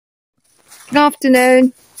Good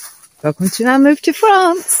afternoon. Welcome to our move to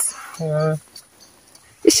France. Hello.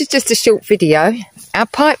 This is just a short video. Our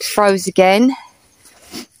pipes froze again.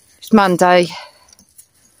 It's Monday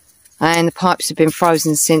and the pipes have been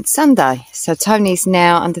frozen since Sunday. So Tony's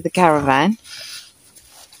now under the caravan.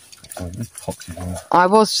 I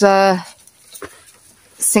was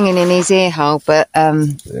singing in his ear hole, but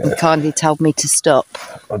he kindly told me to stop.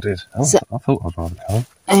 I did. Oh, so, I thought I'd rather go.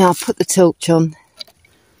 Yeah, I'll put the torch on.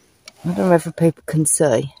 I don't know if people can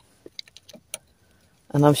see.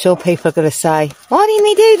 And I'm sure people are going to say, why didn't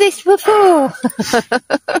he do this before?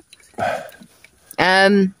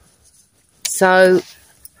 So,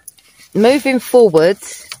 moving forward,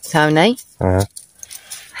 Tony,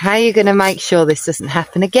 how are you going to make sure this doesn't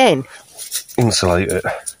happen again? Insulate it.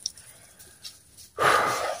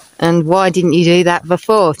 And why didn't you do that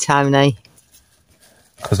before, Tony?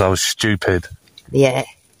 Because I was stupid. Yeah.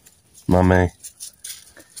 Mummy.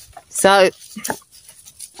 So,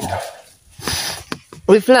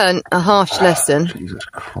 we've learnt a harsh lesson. Jesus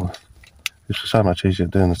Christ. This was so much easier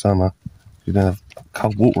to do in the summer. You didn't have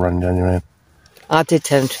cold water running down your hand. I did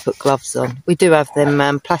tell him to put gloves on. We do have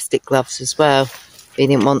them plastic gloves as well, if he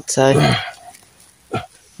didn't want to.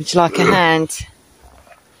 Would you like a hand?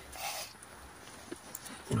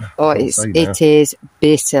 Oh, it is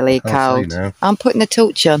bitterly cold. I'm putting the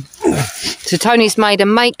torch on. So Tony's made a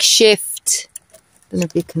makeshift, I don't know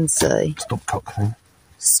if you can see.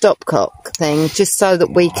 Stopcock thing, just so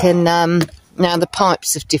that we can, now the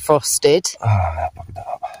pipes have defrosted.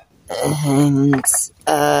 And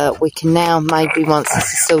we can now, maybe once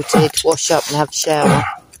this is sorted, wash up and have a shower.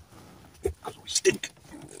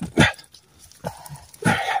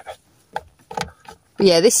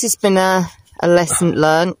 Yeah, this has been a lesson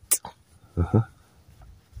learnt.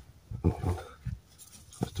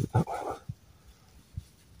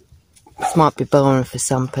 This might be boring for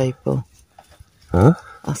some people. Huh?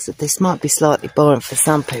 I said this might be slightly boring for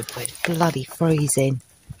some people. It's bloody freezing.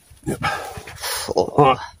 Yep. Oh.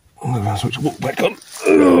 Right. I'm going to switch the water back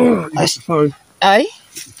on. That's the phone. Eh?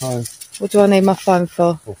 The phone. What do I need my phone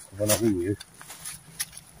for? Oh, when I ring you.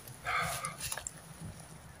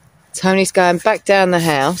 Tony's going back down the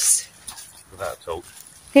house. Without a torch.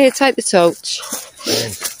 Here, take the torch.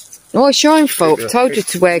 Oh, it's your own fault. I told you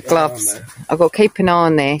to wear gloves. I've got to keep an eye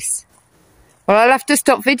on this. Well, I'll have to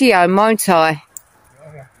stop videoing, won't I?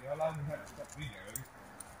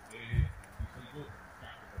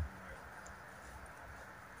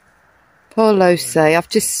 Poor Lucy. I've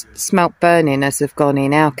just smelt burning as I've gone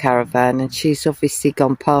in our caravan, and she's obviously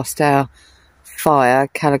gone past our fire,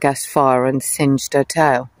 Calagas fire, and singed her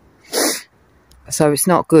tail. So it's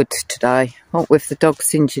not good today. Not with the dog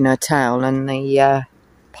singeing her tail and the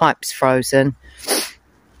pipes frozen.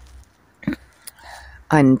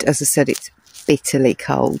 And as I said, it's bitterly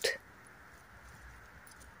cold.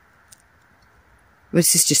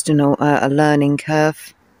 This is just a learning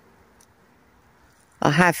curve.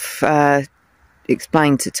 I have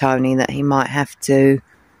explained to Tony that he might have to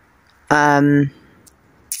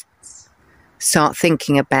start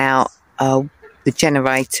thinking about the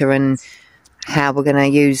generator and how we're going to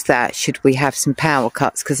use that should we have some power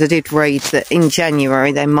cuts, because I did read that in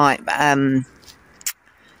January they might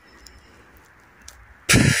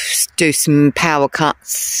do some power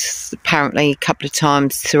cuts apparently a couple of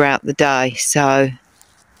times throughout the day. So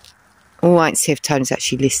we'll wait and see if Tony's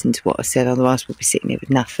actually listened to what I said, otherwise we'll be sitting here with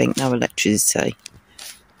nothing, no electricity.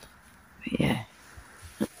 But yeah,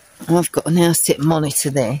 I've got to now sit and monitor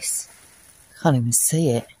this. Can't even see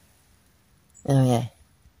it. Oh yeah.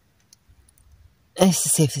 Let's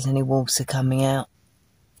see if there's any water coming out.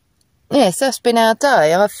 Yes, that's been our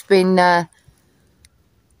day. I've been, my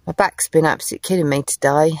back's been absolutely killing me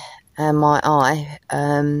today, and my eye.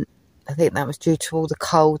 I think that was due to all the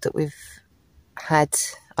cold that we've had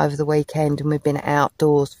over the weekend, and we've been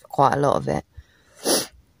outdoors for quite a lot of it.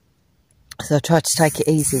 So I tried to take it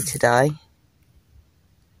easy today.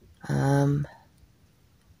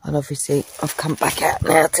 And obviously I've come back out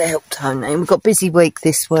now to help Tony. We've got a busy week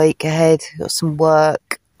this week ahead. We've got some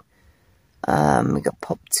work. We got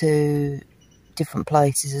popped to different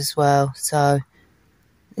places as well. So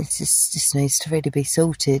this just needs to really be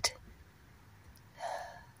sorted.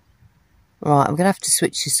 Right, I'm going to have to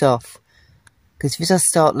switch this off, because if it does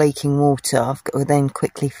start leaking water, I've got to then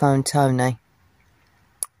quickly phone Tony.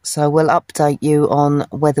 So we'll update you on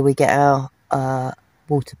whether we get our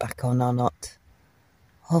water back on or not.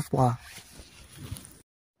 Au revoir.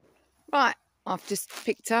 Right, I've just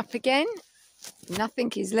picked up again. Nothing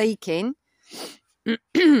is leaking.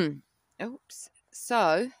 Oops.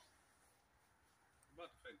 So,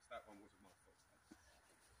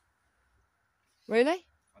 really?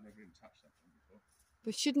 I never even touched that one.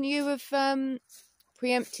 But shouldn't you have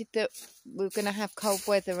preempted that we're going to have cold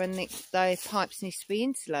weather and the pipes need to be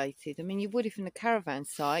insulated? I mean, you would if in the caravan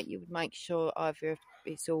site, you would make sure either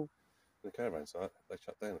it's all... The caravan site, they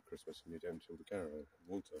shut down at Christmas and you'd empty all the caravan and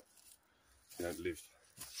water. You don't live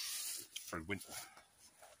through winter.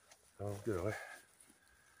 Oh, good.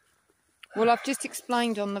 Well, I've just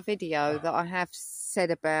explained on the video that I have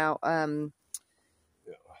said about in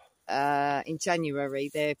January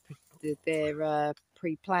they're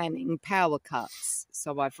pre-planning power cuts,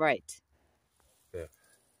 so I've read. Yeah.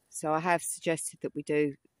 So I have suggested that we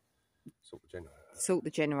do sort the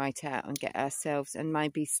generator out and get ourselves, and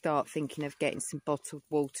maybe start thinking of getting some bottled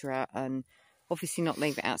water out, and obviously not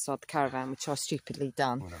leave it outside the caravan, which I stupidly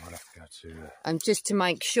done. Well, no, I'll have to go to... And just to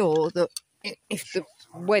make sure that if the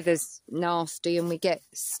weather's nasty and we get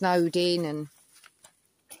snowed in, and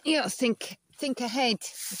think ahead,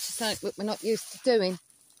 which is something we're not used to doing.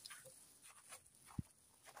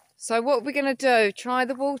 So what are we going to do? Try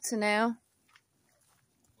the water now?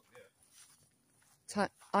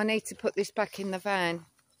 I need to put this back in the van.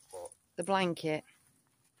 What? The blanket.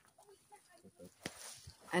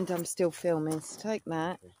 And I'm still filming, so take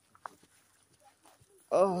that.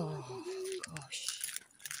 Oh, gosh.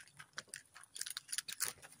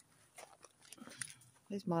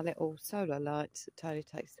 There's my little solar lights that Tony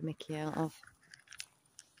takes the mickey out of.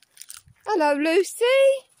 Hello, Lucy.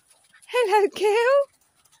 Hello, girl.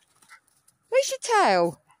 Where's your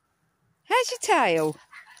tail? How's your tail?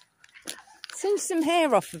 Send some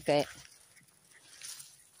hair off of it.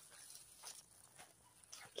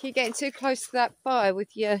 Keep getting too close to that fire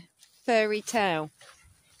with your furry tail.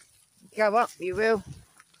 Go up, you will.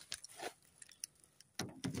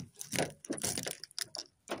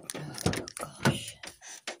 Oh, gosh.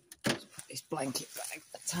 Let's put this blanket bag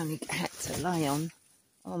that Tony had to lay on.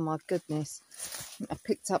 Oh, my goodness. I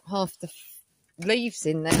picked up half the leaves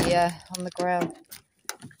in there on the ground.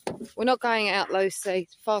 We're not going out, Lucy.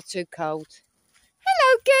 It's far too cold.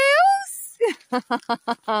 Hello,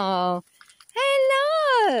 girls.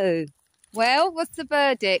 Hello. Well, what's the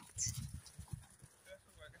verdict?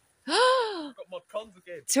 Got my cons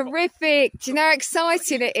again. Terrific. Do you know how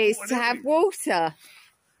exciting it is to have water?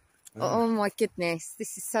 Oh my goodness,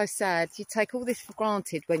 this is so sad. You take all this for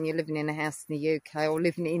granted when you're living in a house in the UK or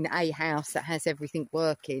living in a house that has everything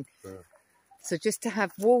working. Yeah. So just to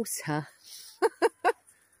have water.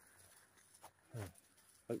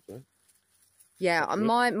 Hope so. Yeah,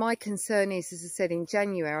 my concern is, as I said, in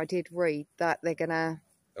January I did read that they're going to...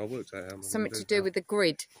 I worked out how I'm something to do with the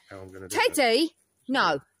grid. How I'm going to do Teddy! That.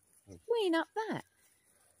 No. Wean up that.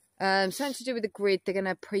 Something to do with the grid. They're going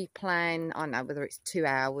to pre-plan, I don't know whether it's 2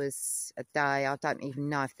 hours a day. I don't even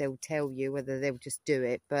know if they'll tell you, whether they'll just do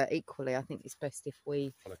it. But equally, I think it's best if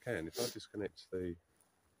we... Well, I can. If I disconnect the...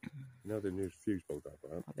 You know the new fuse board I've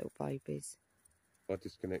got? My little babies. If I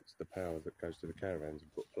disconnect the power that goes to the caravans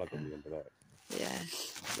and put a plug on the end of that. Yeah.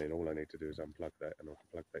 Then all I need to do is unplug that and I can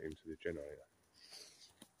plug that into the generator.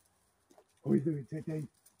 What are you doing, Teddy?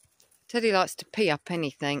 Teddy likes to pee up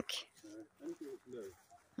anything.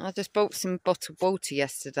 I just bought some bottled water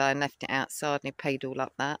yesterday and left it outside and he peed all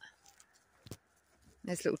up that.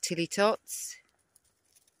 There's little tilly tots.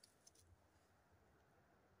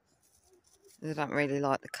 They don't really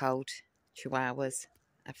like the cold chihuahuas.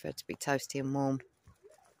 They prefer to be toasty and warm.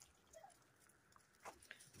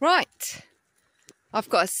 Right. I've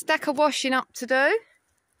got a stack of washing up to do.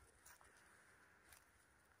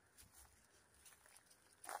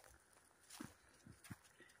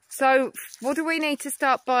 So, what do we need to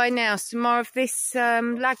start buying now? Some more of this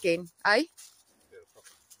lagging, eh? Yeah,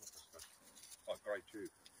 like grey tube.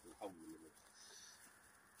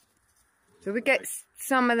 So we get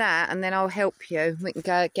some of that and then I'll help you. We can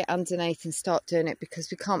go get underneath and start doing it because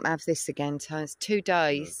we can't have this again. So it's 2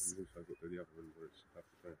 days.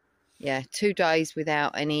 Yeah, 2 days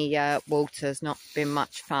without any water has not been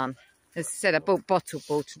much fun. As I said, I bought bottled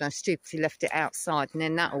water and I stupidly left it outside and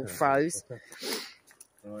then that all froze.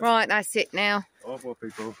 Right, that's it now. Au revoir,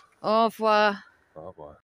 people. Au revoir. Au revoir.